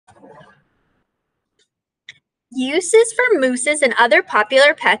Uses for Mooses and Other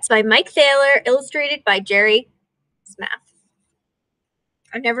Popular Pets by Mike Thaler, illustrated by Jerry Smith.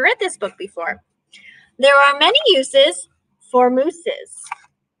 I've never read this book before. There are many uses for mooses.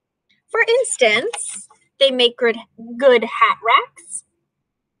 For instance, they make good hat racks,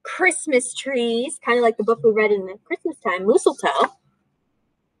 Christmas trees, kind of like the book we read in the Christmas time, Mistletoe,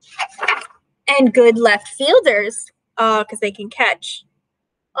 and good left fielders, because they can catch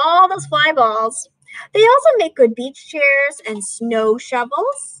all those fly balls. They also make good beach chairs and snow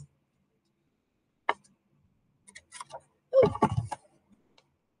shovels. Ooh.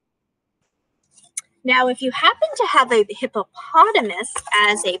 Now, if you happen to have a hippopotamus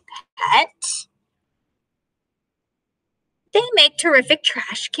as a pet, they make terrific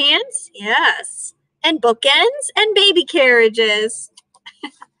trash cans, yes, and bookends and baby carriages.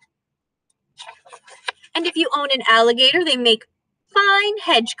 And if you own an alligator, they make fine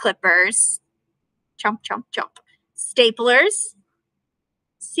hedge clippers, chomp, chomp, chomp, staplers,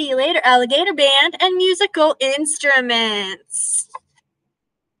 see you later, alligator band, and musical instruments.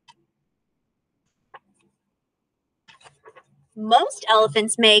 Most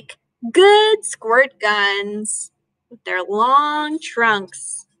elephants make good squirt guns with their long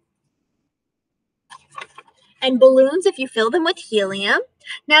trunks. And balloons if you fill them with helium.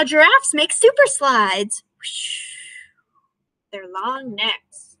 Now giraffes make super slides. Their long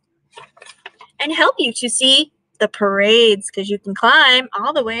necks. And help you to see the parades because you can climb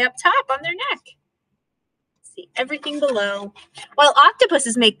all the way up top on their neck. See everything below. While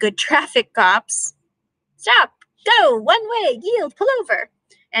octopuses make good traffic cops. Stop, go, one way, yield, pull over.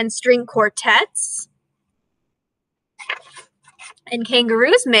 And string quartets. And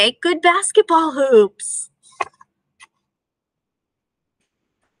kangaroos make good basketball hoops.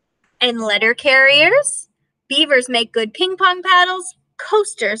 And letter carriers. Beavers make good ping pong paddles,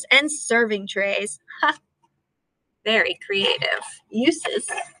 coasters, and serving trays. Ha. Very creative uses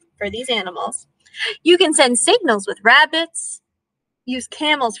for these animals. You can send signals with rabbits, use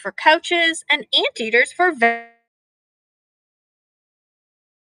camels for couches, and anteaters for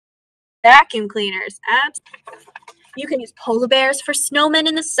vacuum cleaners. You can use polar bears for snowmen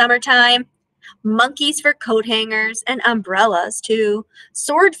in the summertime, monkeys for coat hangers, and umbrellas too.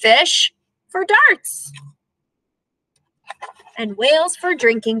 Swordfish for darts. And whales for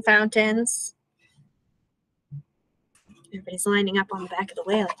drinking fountains. Everybody's lining up on the back of the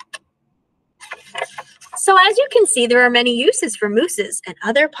whale. So as you can see, there are many uses for mooses and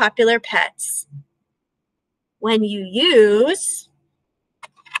other popular pets. When you use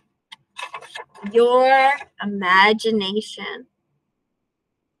your imagination.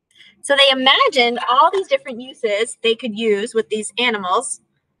 So they imagined all these different uses they could use with these animals.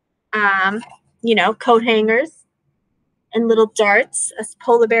 Coat hangers and little darts, a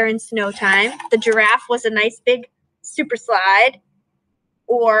polar bear in snow time. The giraffe was a nice big super slide,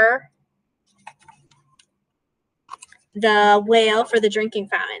 or the whale for the drinking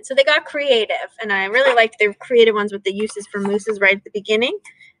fountain. So they got creative, and I really liked the creative ones with the uses for mooses right at the beginning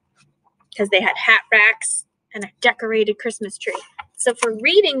because they had hat racks and a decorated Christmas tree. So for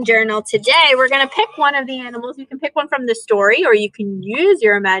reading journal today, we're going to pick one of the animals. You can pick one from the story, or you can use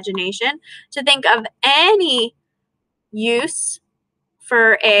your imagination to think of any use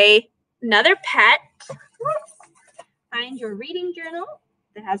for another pet. Find your reading journal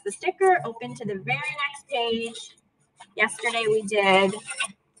that has the sticker. Open to the very next page. Yesterday we did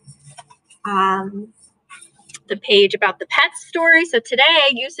the page about the pet story. So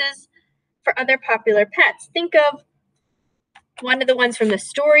today, uses for other popular pets. Think of one of the ones from the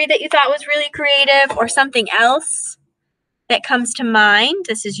story that you thought was really creative, or something else that comes to mind.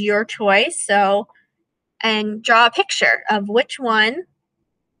 This is your choice. So, and draw a picture of which one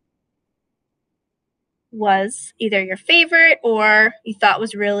was either your favorite or you thought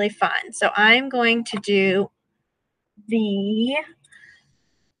was really fun. So I'm going to do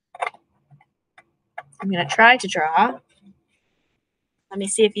I'm going to try to draw. Let me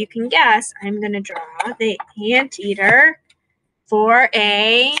see if you can guess. I'm going to draw the anteater for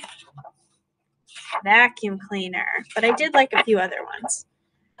a vacuum cleaner, but I did like a few other ones.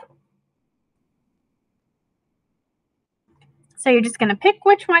 So you're just going to pick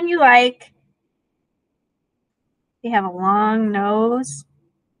which one you like. They have a long nose.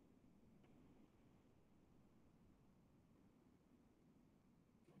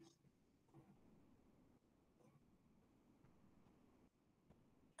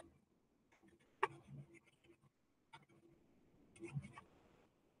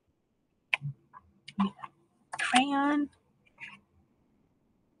 Crayon.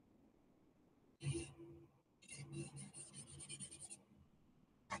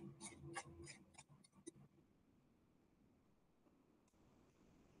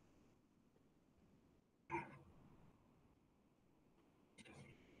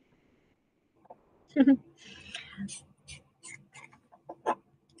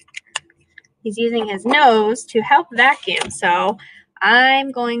 He's using his nose to help vacuum. So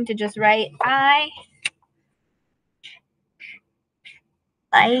I'm going to just write, I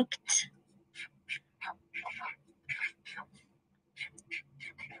liked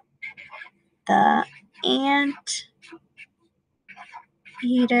the ant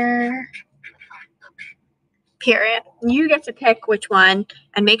eater, period. You get to pick which one,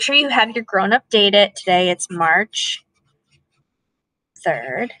 and make sure you have your grown-up date it. Today it's March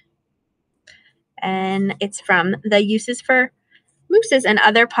 3rd, and it's from the Uses for Mooses and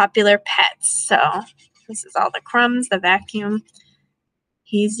Other Popular Pets. So this is all the crumbs, the vacuum.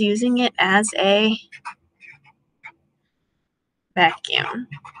 He's using it as a vacuum.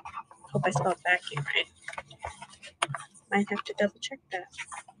 Hope I spelled vacuum right. Might have to double check that.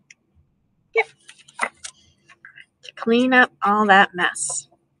 Yep. To clean up all that mess.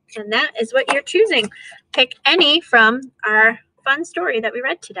 And that is what you're choosing. Pick any from our fun story that we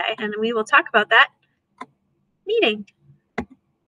read today, and we will talk about that meeting.